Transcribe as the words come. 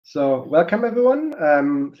So welcome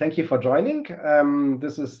everyone. Thank you for joining.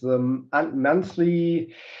 This is the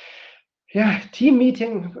monthly team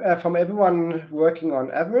meeting from everyone working on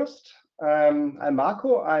EVerest. I'm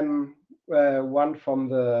Marco. I'm one from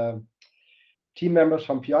the team members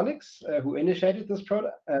from Pionix who initiated this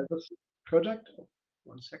project.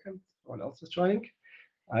 One second, someone else is joining.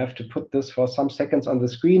 I have to put this for some seconds on the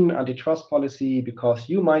screen, antitrust policy, because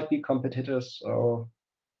you might be competitors. So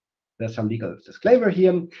there's some legal disclaimer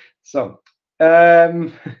here. So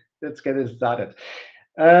let's get it started.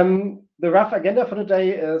 The rough agenda for today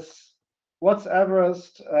is what's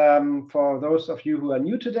EVerest for those of you who are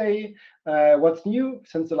new today, what's new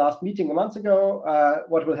since the last meeting a month ago,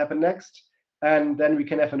 what will happen next, and then we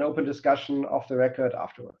can have an open discussion off the record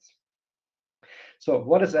afterwards. So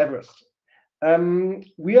what is EVerest?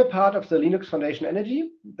 We are part of the Linux Foundation Energy.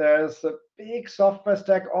 There's a big software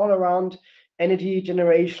stack all around energy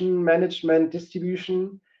generation, management,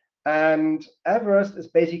 distribution. And EVerest is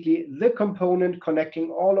basically the component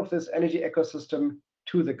connecting all of this energy ecosystem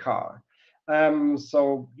to the car.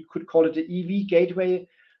 So you could call it the EV gateway,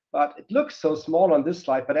 but it looks so small on this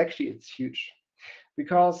slide, but actually it's huge.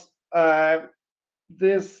 Because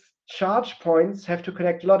this charge points have to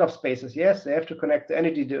connect a lot of spaces. Yes, they have to connect the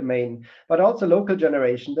energy domain, but also local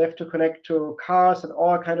generation. They have to connect to cars and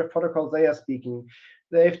all kind of protocols they are speaking.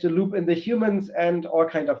 They have to loop in the humans and all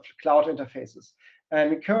kind of cloud interfaces.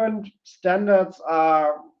 And current standards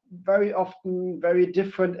are very often very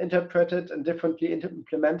different interpreted and differently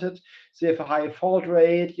implemented. So you have a high fault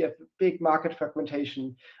rate, you have a big market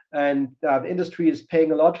fragmentation, and the industry is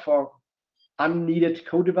paying a lot for unneeded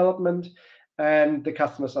co-development, and the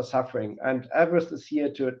customers are suffering. And EVerest is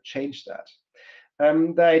here to change that.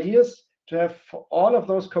 The idea is to have for all of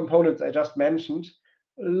those components I just mentioned,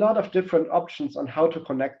 a lot of different options on how to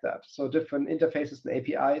connect that. So different interfaces and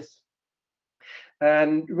APIs.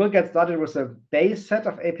 And we'll get started with a base set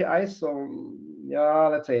of APIs. So yeah,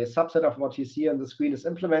 let's say a subset of what you see on the screen is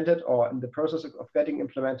implemented or in the process of getting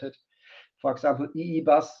implemented. For example,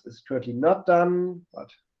 EEBus is currently not done,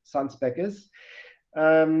 but Sunspec is.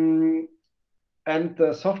 And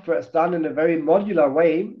the software is done in a very modular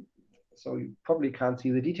way. So you probably can't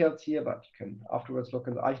see the details here, but you can afterwards look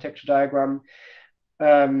in the architecture diagram.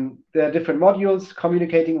 There are different modules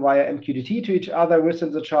communicating via MQTT to each other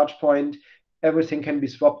within the charge point. Everything can be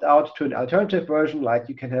swapped out to an alternative version, like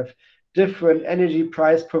you can have different energy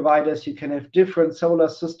price providers, you can have different solar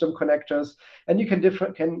system connectors, and you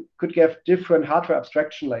could get different hardware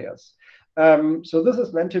abstraction layers. So this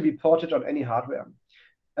is meant to be ported on any hardware.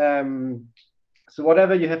 So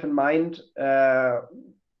whatever you have in mind,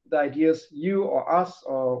 the idea is you or us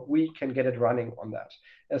or we can get it running on that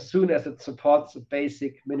as soon as it supports a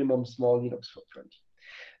basic minimum small Linux footprint.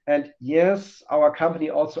 And yes, our company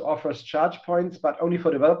also offers charge points, but only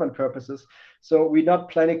for development purposes. So we're not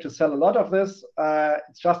planning to sell a lot of this.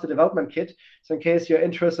 It's just a development kit. So in case you're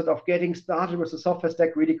interested of getting started with the software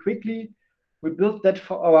stack really quickly, we built that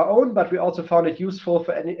for our own, but we also found it useful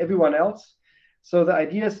for everyone else. So the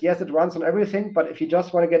idea is, yes, it runs on everything, but if you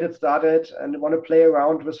just want to get it started and want to play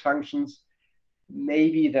around with functions,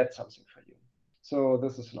 maybe that's something for you. So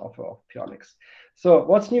this is an offer of Pionix. So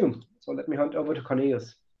what's new? So let me hand over to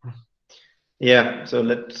Cornelius. Yeah, so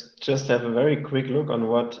let's just have a very quick look on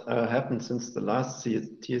what happened since the last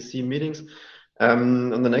TSC meetings.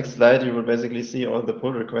 On the next slide, you will basically see all the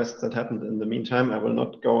pull requests that happened in the meantime. I will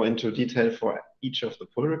not go into detail for each of the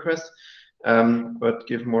pull requests, but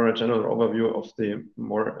give more a general overview of the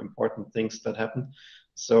more important things that happened.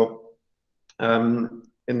 So in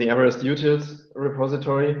the EVerest utils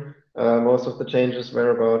repository, most of the changes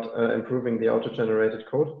were about improving the auto-generated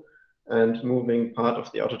code and moving part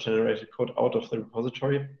of the auto-generated code out of the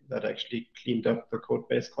repository. That actually cleaned up the code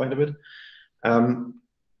base quite a bit. And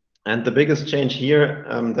the biggest change here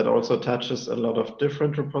that also touches a lot of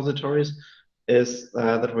different repositories is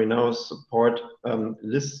that we now support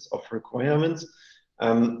lists of requirements.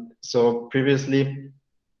 So previously,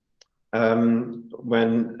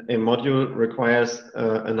 when a module requires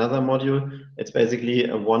another module, it's basically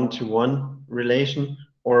a one-to-one relation,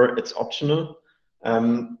 or it's optional.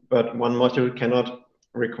 But one module cannot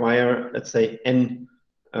require, let's say, n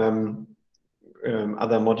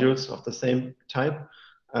other modules of the same type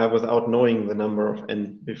without knowing the number of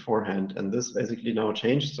n beforehand. And this basically now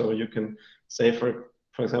changed. So you can say, for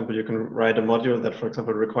example, you can write a module that, for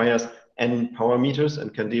example, requires n power meters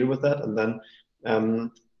and can deal with that. And then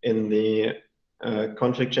in the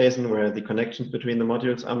config JSON, where the connections between the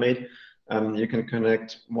modules are made, you can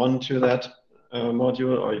connect one to that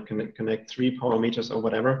module, or you can connect 3 power meters or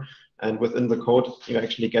whatever. And within the code, you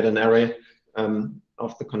actually get an array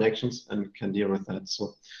of the connections and can deal with that.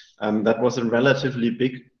 So that was a relatively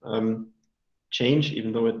big change,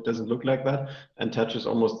 even though it doesn't look like that, and touches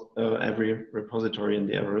almost every repository in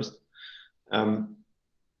the EVerest.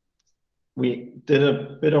 We did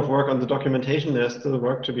a bit of work on the documentation. There's still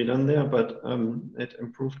work to be done there, but it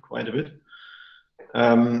improved quite a bit.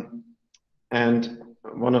 And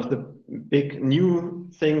one of the big new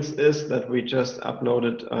things is that we just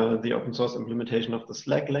uploaded the open source implementation of the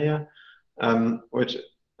Slack layer, which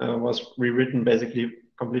was rewritten basically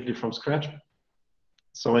completely from scratch.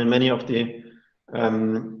 So in many of the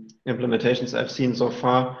implementations I've seen so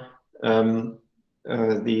far,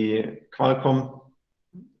 the Qualcomm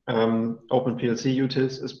OpenPLC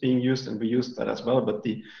utils is being used, and we used that as well, but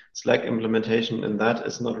the Slack implementation in that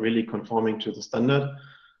is not really conforming to the standard.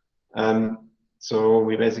 So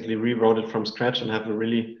we basically rewrote it from scratch and have a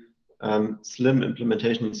really slim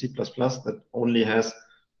implementation in C++ that only has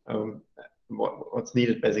what's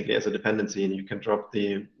needed basically as a dependency, and you can drop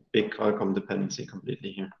the big Qualcomm dependency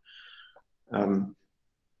completely here.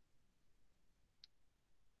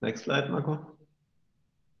 Next slide, Marco.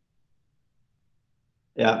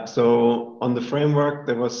 Yeah, so on the framework,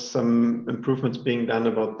 there was some improvements being done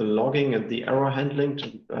about the logging and the error handling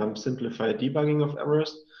to simplify debugging of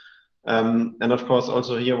errors. And of course,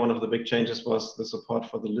 also here, one of the big changes was the support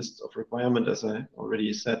for the list of requirement, as I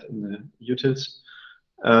already said in the utils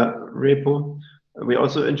repo. We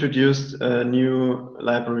also introduced a new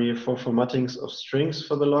library for formattings of strings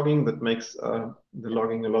for the logging that makes the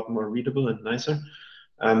logging a lot more readable and nicer.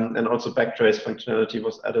 And also backtrace functionality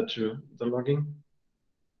was added to the logging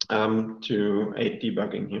to aid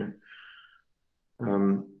debugging here.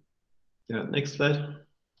 Yeah, next slide.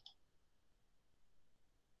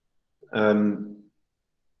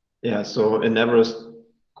 Yeah, so in EVerest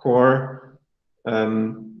core,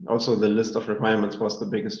 also the list of requirements was the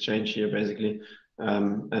biggest change here, basically.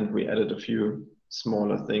 And we added a few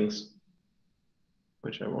smaller things,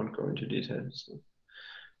 which I won't go into detail. So,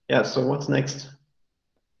 yeah, so what's next?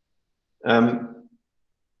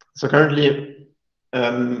 So currently,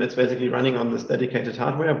 it's basically running on this dedicated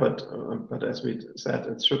hardware, but as we said,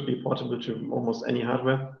 it should be portable to almost any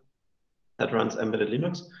hardware that runs embedded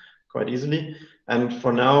Linux quite easily. And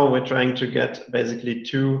for now, we're trying to get basically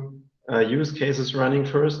two use cases running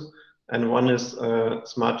first. And one is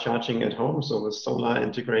smart charging at home, so with solar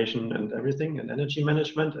integration and everything and energy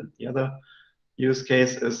management. And the other use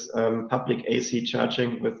case is public AC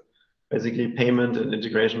charging with basically payment and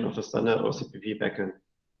integration of a standard OCPP backend.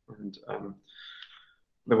 And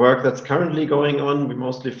the work that's currently going on, we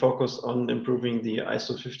mostly focus on improving the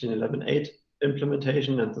ISO 15118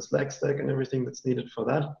 implementation and the Slack stack and everything that's needed for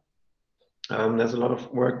that. There's a lot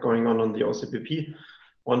of work going on the OCPP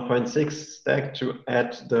 1.6 stack to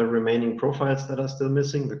add the remaining profiles that are still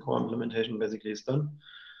missing. The core implementation basically is done.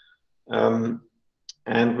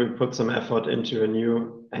 And we put some effort into a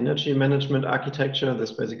new energy management architecture.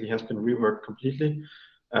 This basically has been reworked completely,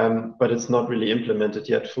 but it's not really implemented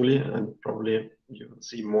yet fully, and probably you will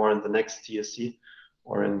see more in the next TSC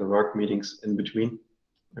or in the work meetings in between,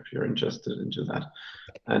 if you're interested into that.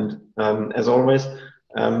 And as always,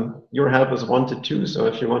 your help is wanted too. So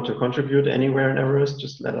if you want to contribute anywhere in EVerest,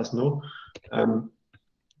 just let us know.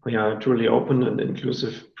 We are a truly open and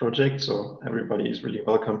inclusive project, so everybody is really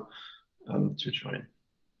welcome to join.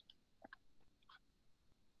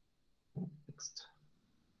 Next.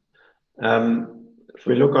 If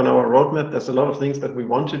we look on our roadmap, there's a lot of things that we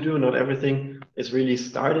want to do. Not everything is really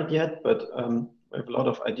started yet, but we have a lot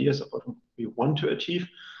of ideas of what we want to achieve.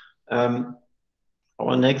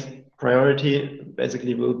 Our next priority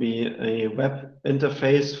basically will be a web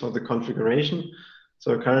interface for the configuration.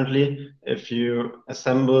 So currently, if you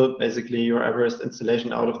assemble basically your EVerest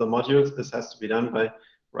installation out of the modules, this has to be done by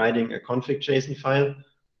writing a config.json file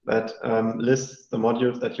that lists the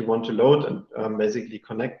modules that you want to load and basically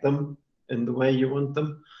connect them in the way you want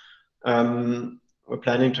them. We're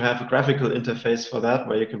planning to have a graphical interface for that,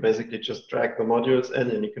 where you can basically just drag the modules in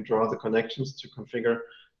and you can draw the connections to configure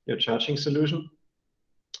your charging solution.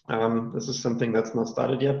 This is something that's not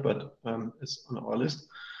started yet, but is on our list.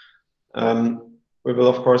 We will,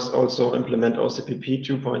 of course, also implement OCPP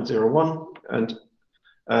 2.01, and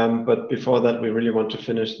but before that, we really want to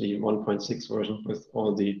finish the 1.6 version with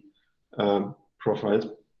all the profiles.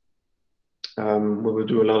 We will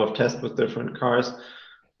do a lot of tests with different cars.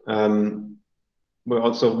 We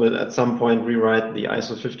also will, at some point, rewrite the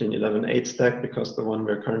ISO 15118 stack, because the one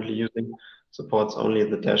we're currently using supports only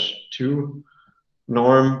the -2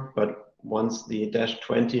 norm, but once the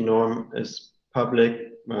 -20 norm is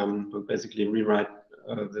public, we'll basically rewrite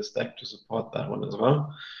the stack to support that one as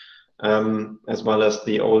well. as well as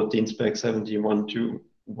the old DIN spec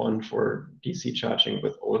 7121 for DC charging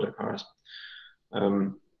with older cars.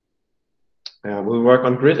 We'll work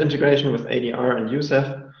on grid integration with ADR and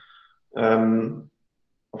USEF.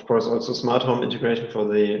 Of course, also smart home integration for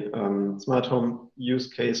the smart home use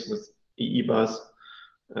case with EEBus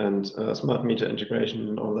and smart meter integration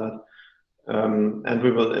and all that. And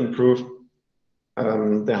we will improve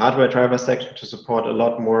the hardware driver section to support a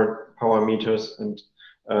lot more power meters and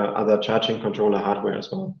other charging controller hardware as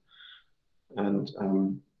well. And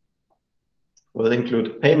we'll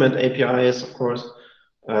include payment APIs, of course.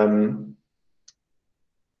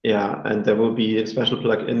 Yeah, and there will be special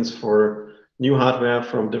plugins for new hardware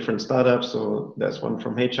from different startups. So there's one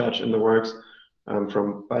from HeyCharge in the works.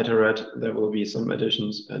 From Byteret, there will be some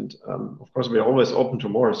additions. And of course, we're always open to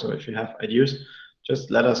more. So if you have ideas, just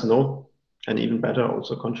let us know. And even better,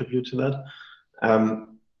 also contribute to that.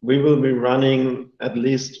 We will be running at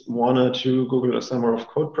least 1 or 2 Google Summer of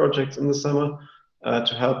Code projects in the summer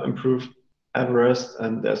to help improve EVerest.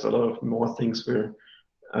 And there's a lot of more things we're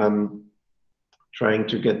trying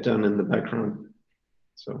to get done in the background.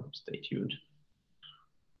 So stay tuned.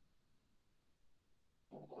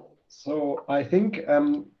 So I think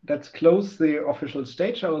let's close the official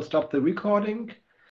stage. I will stop the recording.